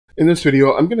In this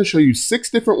video, I'm going to show you 6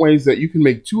 different ways that you can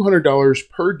make $200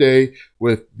 per day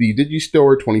with the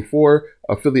Digistore24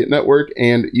 affiliate network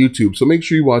and YouTube. So make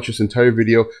sure you watch this entire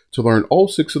video to learn all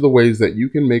 6 of the ways that you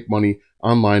can make money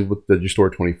online with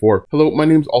Digistore24. Hello, my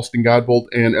name is Austin Godbold,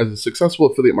 and as a successful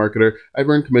affiliate marketer, I've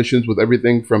earned commissions with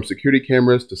everything from security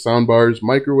cameras to soundbars,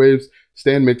 microwaves,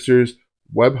 stand mixers,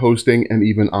 web hosting, and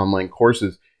even online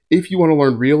courses. If you want to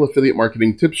learn real affiliate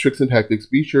marketing tips, tricks, and tactics,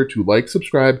 be sure to like,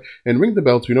 subscribe, and ring the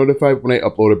bell to be notified when I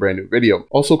upload a brand new video.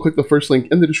 Also, click the first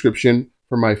link in the description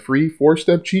for my free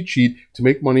 4-step cheat sheet to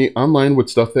make money online with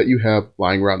stuff that you have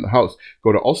lying around the house.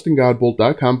 Go to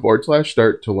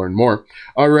austingodbold.com/start to learn more.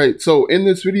 All right, so in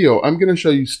this video, I'm going to show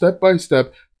you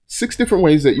step-by-step 6 different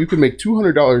ways that you can make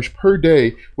 $200 per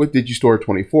day with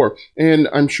Digistore24. And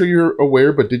I'm sure you're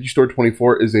aware, but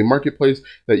Digistore24 is a marketplace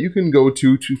that you can go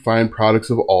to find products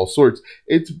of all sorts.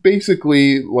 It's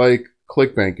basically like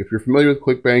ClickBank. If you're familiar with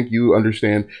ClickBank, you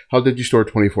understand how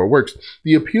Digistore24 works.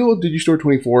 The appeal of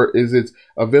Digistore24 is it's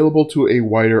available to a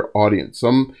wider audience.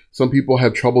 Some people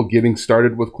have trouble getting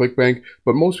started with ClickBank,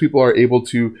 but most people are able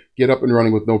to get up and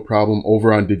running with no problem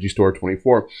over on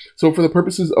Digistore24. So for the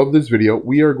purposes of this video,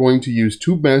 we are going to use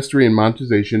Tube Mastery and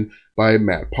Monetization by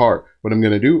Matt Parr. What I'm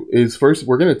going to do is first,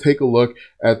 we're going to take a look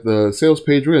at the sales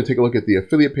page. We're going to take a look at the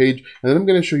affiliate page, and then I'm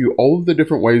going to show you all of the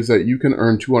different ways that you can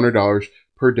earn $200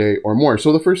 per day or more.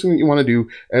 So the first thing that you want to do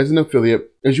as an affiliate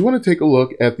is you want to take a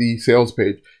look at the sales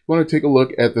page. You want to take a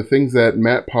look at the things that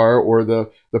Matt Parr, or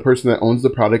the person that owns the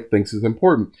product, thinks is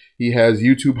important. He has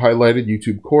YouTube highlighted,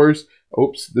 YouTube course.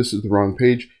 Oops, this is the wrong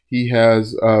page. He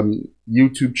has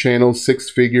YouTube channels, 6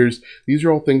 figures. These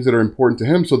are all things that are important to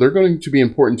him. So they're going to be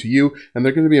important to you, and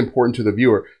they're going to be important to the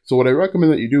viewer. So what I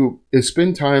recommend that you do is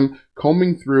spend time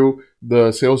combing through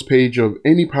the sales page of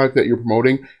any product that you're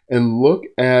promoting and look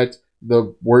at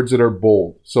the words that are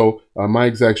bold. So my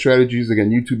exact strategies, again,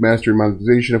 YouTube Mastery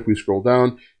Monetization. If we scroll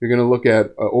down, you're going to look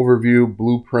at overview,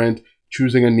 blueprint,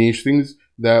 choosing a niche, things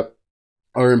that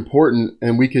are important,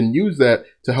 and we can use that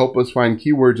to help us find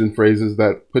keywords and phrases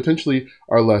that potentially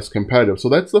are less competitive. So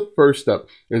that's the first step,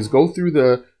 is go through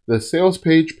the sales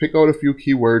page, pick out a few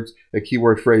keywords, a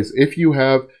keyword phrase. If you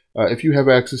have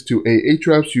access to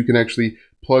Ahrefs, you can actually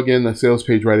plug in the sales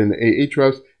page right into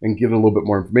Ahrefs and get a little bit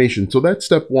more information. So that's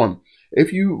step 1.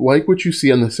 If you like what you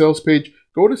see on the sales page,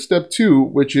 go to step 2,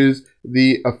 which is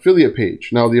the affiliate page.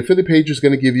 Now, the affiliate page is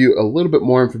going to give you a little bit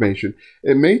more information.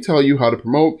 It may tell you how to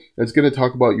promote. It's going to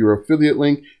talk about your affiliate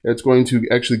link. It's going to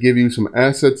actually give you some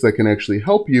assets that can actually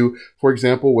help you. For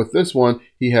example, with this one,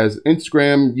 he has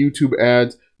Instagram, YouTube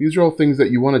ads. These are all things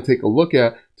that you want to take a look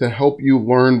at to help you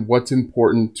learn what's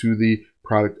important to the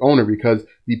product owner, because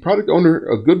the product owner,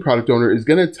 a good product owner, is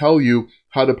going to tell you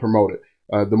how to promote it.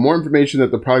 The more information that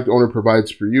the product owner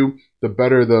provides for you, the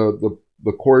better the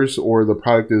course or the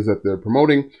product is that they're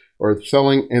promoting or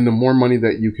selling, and the more money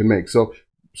that you can make. So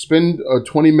spend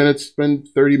 20 minutes, spend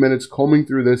 30 minutes combing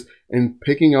through this and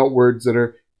picking out words that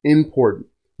are important.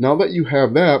 Now that you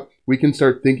have that, we can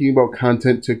start thinking about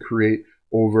content to create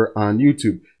over on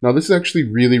YouTube. Now, this is actually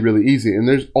really, really easy, and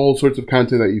there's all sorts of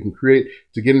content that you can create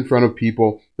to get in front of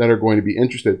people that are going to be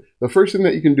interested. The first thing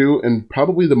that you can do, and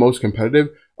probably the most competitive,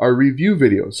 are review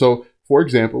videos. So, for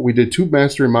example, we did Tube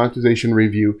Mastery Monetization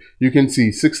review. You can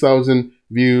see 6,000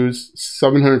 views,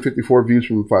 754 views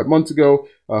from 5 months ago,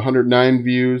 109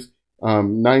 views,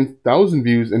 9,000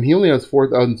 views, and he only has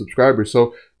 4,000 subscribers.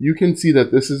 So you can see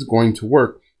that this is going to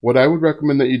work. What I would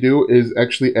recommend that you do is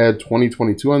actually add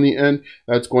 2022 on the end.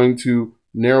 That's going to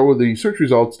narrow the search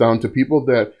results down to people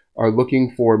that are looking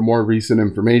for more recent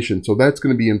information. So that's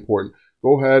going to be important.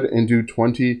 Go ahead and do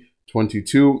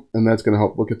 2022, and that's going to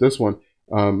help. Look at this one.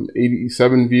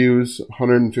 87 views,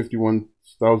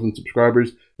 151,000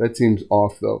 subscribers. That seems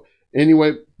off though.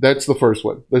 Anyway, that's the first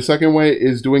one. The second way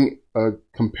is doing a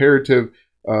comparative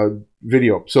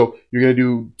video. So you're going to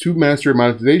do Tube Mastery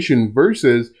Monetization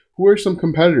versus who are some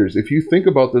competitors. If you think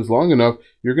about this long enough,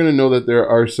 you're going to know that there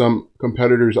are some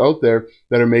competitors out there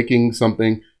that are making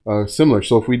something similar.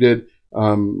 So if we did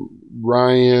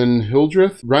Ryan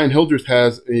Hildreth. Ryan Hildreth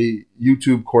has a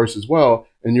YouTube course as well,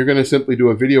 and you're going to simply do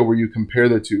a video where you compare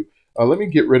the two. Let me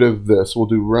get rid of this. We'll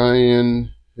do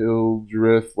Ryan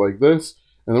Hildreth like this,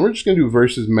 and then we're just going to do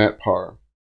versus Matt Parr.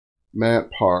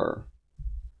 Matt Parr.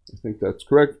 I think that's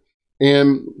correct.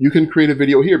 And you can create a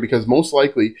video here, because most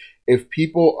likely, if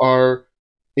people are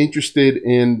interested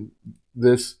in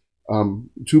this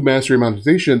Tube Mastery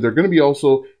Monetization, they're going to be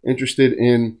also interested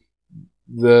in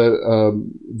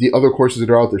the other courses that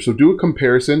are out there. So do a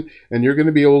comparison, and you're going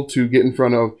to be able to get in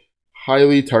front of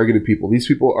highly targeted people. These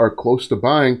people are close to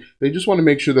buying. They just want to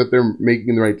make sure that they're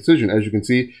making the right decision. As you can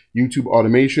see, YouTube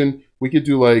automation, we could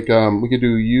do like, we could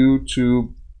do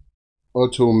YouTube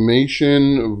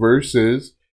automation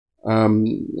versus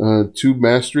tube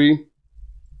mastery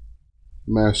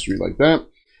like that.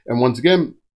 And once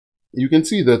again, you can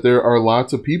see that there are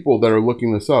lots of people that are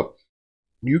looking this up.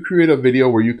 You create a video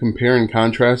where you compare and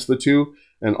contrast the two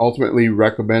and ultimately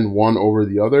recommend one over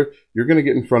the other, you're going to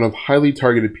get in front of highly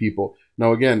targeted people.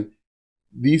 Now again,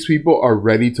 these people are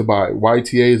ready to buy.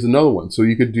 YTA is another one. So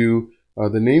you could do,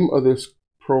 the name of this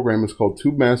program is called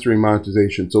Tube Mastery and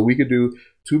Monetization. So we could do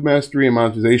Tube Mastery and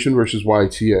Monetization versus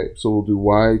YTA. So we'll do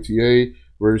YTA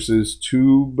versus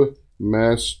Tube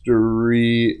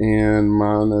Mastery and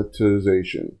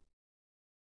Monetization.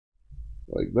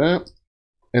 Like that.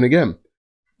 And again,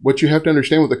 what you have to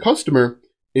understand with the customer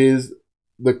is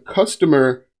the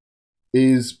customer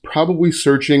is probably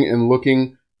searching and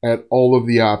looking at all of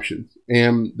the options.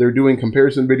 And they're doing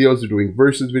comparison videos, they're doing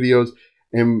versus videos.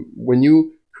 And when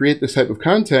you create this type of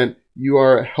content, you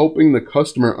are helping the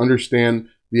customer understand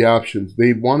the options.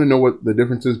 They want to know what the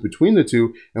difference is between the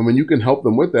two. And when you can help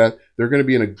them with that, they're going to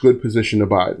be in a good position to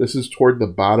buy. This is toward the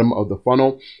bottom of the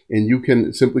funnel. And you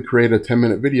can simply create a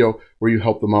 10-minute video where you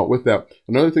help them out with that.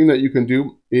 Another thing that you can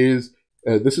do is,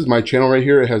 this is my channel right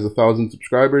here. It has 1,000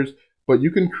 subscribers, but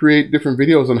you can create different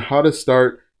videos on how to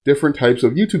start different types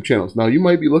of YouTube channels. Now you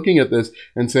might be looking at this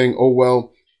and saying, oh,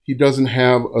 well, he doesn't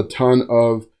have a ton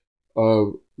of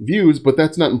views, but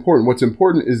that's not important. What's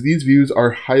important is these views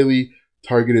are highly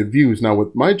targeted views. Now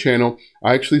with my channel,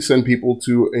 I actually send people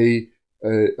to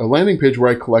a landing page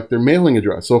where I collect their mailing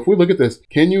address. So if we look at this,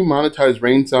 can you monetize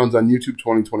rain sounds on YouTube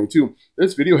 2022?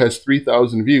 This video has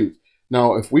 3,000 views.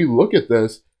 Now, if we look at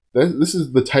this, this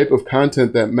is the type of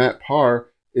content that Matt Parr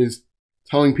is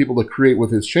telling people to create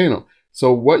with his channel.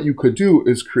 So what you could do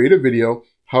is create a video,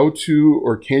 how to,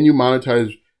 or can you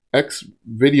monetize X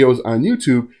videos on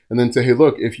YouTube, and then say, hey,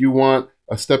 look, if you want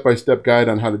a step-by-step guide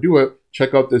on how to do it,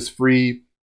 check out this free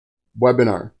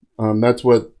webinar. That's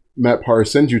what Matt Parr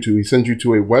sends you to. He sends you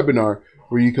to a webinar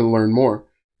where you can learn more.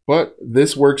 But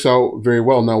this works out very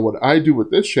well. Now, what I do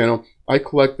with this channel, I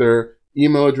collect their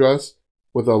email address.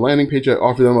 With a landing page, I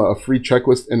offer them a free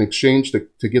checklist in exchange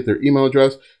to get their email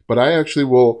address. But I actually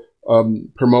will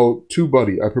promote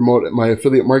TubeBuddy. I promote my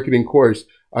affiliate marketing course.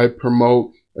 I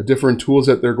promote different tools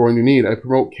that they're going to need. I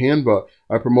promote Canva.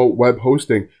 I promote web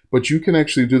hosting. But you can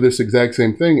actually do this exact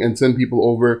same thing and send people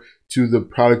over to the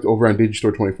product over on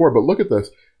Digistore24. But look at this.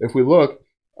 If we look,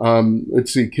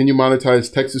 let's see, can you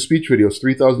monetize text-to-speech videos?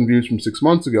 3,000 views from 6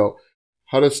 months ago.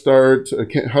 How to start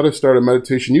a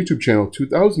meditation YouTube channel?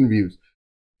 2,000 views.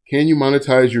 Can you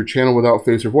monetize your channel without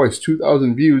face or voice?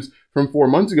 2,000 views from 4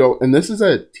 months ago. And this is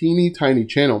a teeny tiny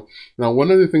channel. Now, one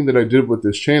other thing that I did with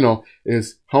this channel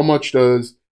is how much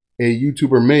does a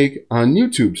YouTuber make on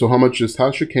YouTube? So how much does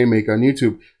Tasha K make on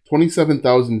YouTube?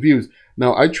 27,000 views.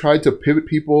 Now, I tried to pivot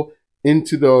people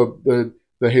into the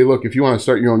hey, look, if you want to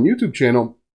start your own YouTube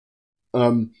channel,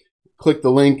 click the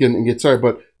link and get started.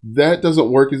 But that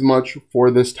doesn't work as much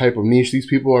for this type of niche. These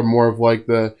people are more of like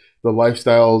the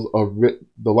lifestyles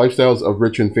of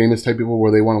rich and famous type people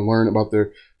where they want to learn about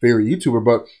their favorite YouTuber.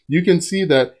 But you can see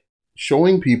that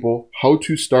showing people how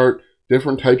to start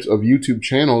different types of YouTube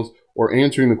channels or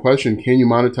answering the question, can you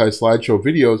monetize slideshow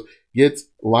videos, gets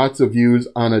lots of views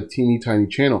on a teeny tiny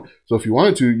channel. So if you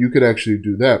wanted to, you could actually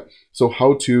do that. So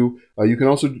how to, you can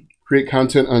also create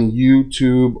content on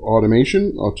YouTube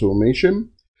automation.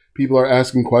 People are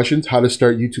asking questions, how to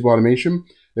start YouTube automation.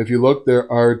 If you look, there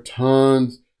are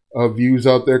tons of views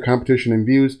out there, competition in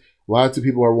views. Lots of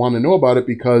people are wanting to know about it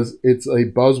because it's a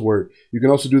buzzword. You can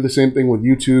also do the same thing with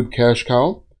YouTube Cash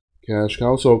Cow.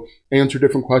 So answer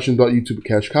different questions about YouTube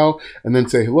Cash Cow and then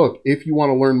say, hey, look, if you want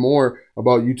to learn more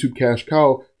about YouTube Cash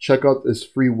Cow, check out this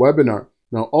free webinar.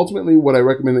 Now, ultimately, what I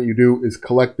recommend that you do is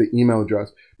collect the email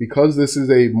address. Because this is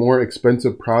a more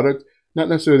expensive product, not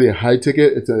necessarily a high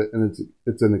ticket, it's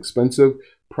an expensive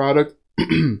product.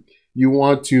 You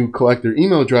want to collect their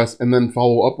email address and then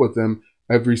follow up with them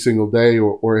every single day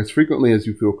or as frequently as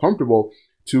you feel comfortable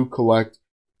to collect,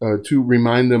 to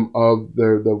remind them of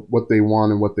what they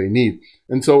want and what they need.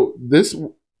 And so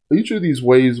each of these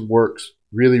ways works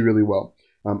really, really well.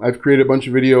 I've created a bunch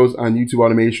of videos on YouTube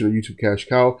automation or YouTube Cash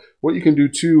Cow. What you can do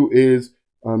too is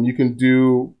you can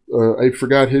do, I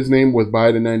forgot his name with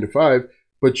Buy to 9 to 5,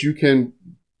 but you can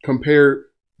compare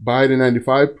Buy to 9 to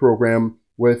 5 program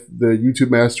with the YouTube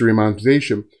Mastery and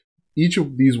Monetization. Each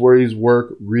of these ways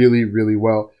work really, really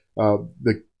well.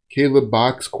 The Caleb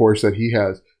Box course that he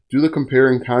has, do the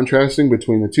comparing and contrasting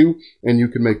between the two, and you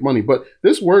can make money. But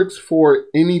this works for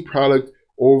any product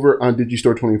over on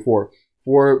Digistore24.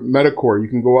 For Metacore, you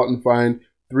can go out and find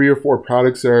 3 or 4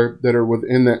 products that are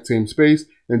within that same space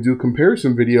and do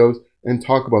comparison videos and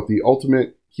talk about the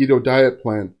ultimate keto diet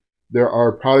plan. There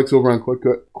are products over on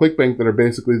ClickBank that are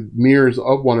basically mirrors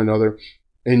of one another,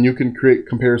 and you can create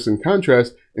comparison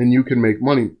contrast and you can make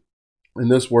money.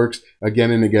 And this works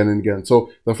again and again and again.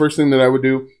 So the first thing that I would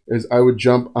do is I would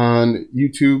jump on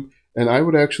YouTube and I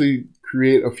would actually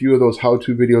create a few of those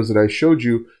how-to videos that I showed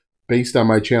you based on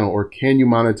my channel, or can you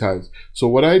monetize? So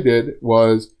what I did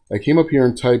was I came up here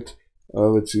and typed,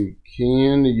 let's see,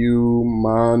 can you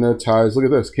monetize? Look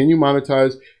at this. Can you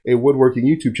monetize a woodworking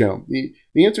YouTube channel?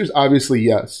 The answer is obviously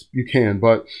yes, you can,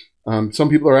 but some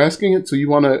people are asking it, so you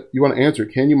want to answer,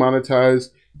 can you monetize?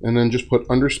 And then just put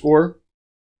underscore,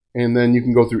 and then you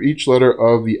can go through each letter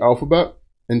of the alphabet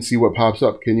and see what pops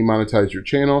up. Can you monetize your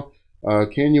channel?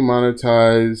 Can you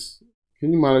monetize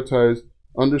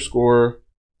underscore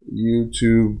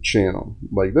YouTube channel,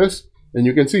 like this? And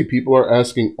you can see people are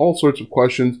asking all sorts of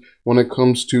questions when it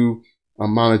comes to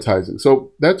monetizing.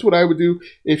 So that's what I would do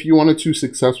if you wanted to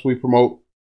successfully promote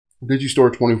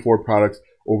Digistore24 products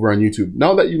over on YouTube.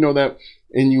 Now that you know that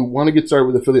and you want to get started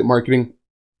with affiliate marketing,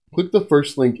 click the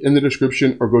first link in the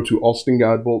description or go to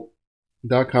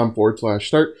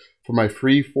alstongodbolt.com/start for my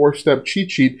free 4-step cheat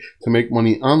sheet to make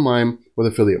money online with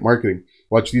affiliate marketing.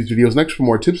 Watch these videos next for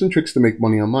more tips and tricks to make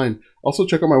money online. Also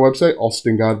check out my website,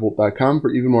 alstongodbolt.com, for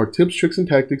even more tips, tricks, and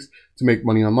tactics to make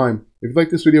money online. If you like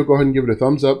this video, go ahead and give it a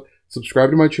thumbs up, subscribe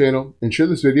to my channel, and share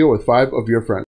this video with 5 of your friends.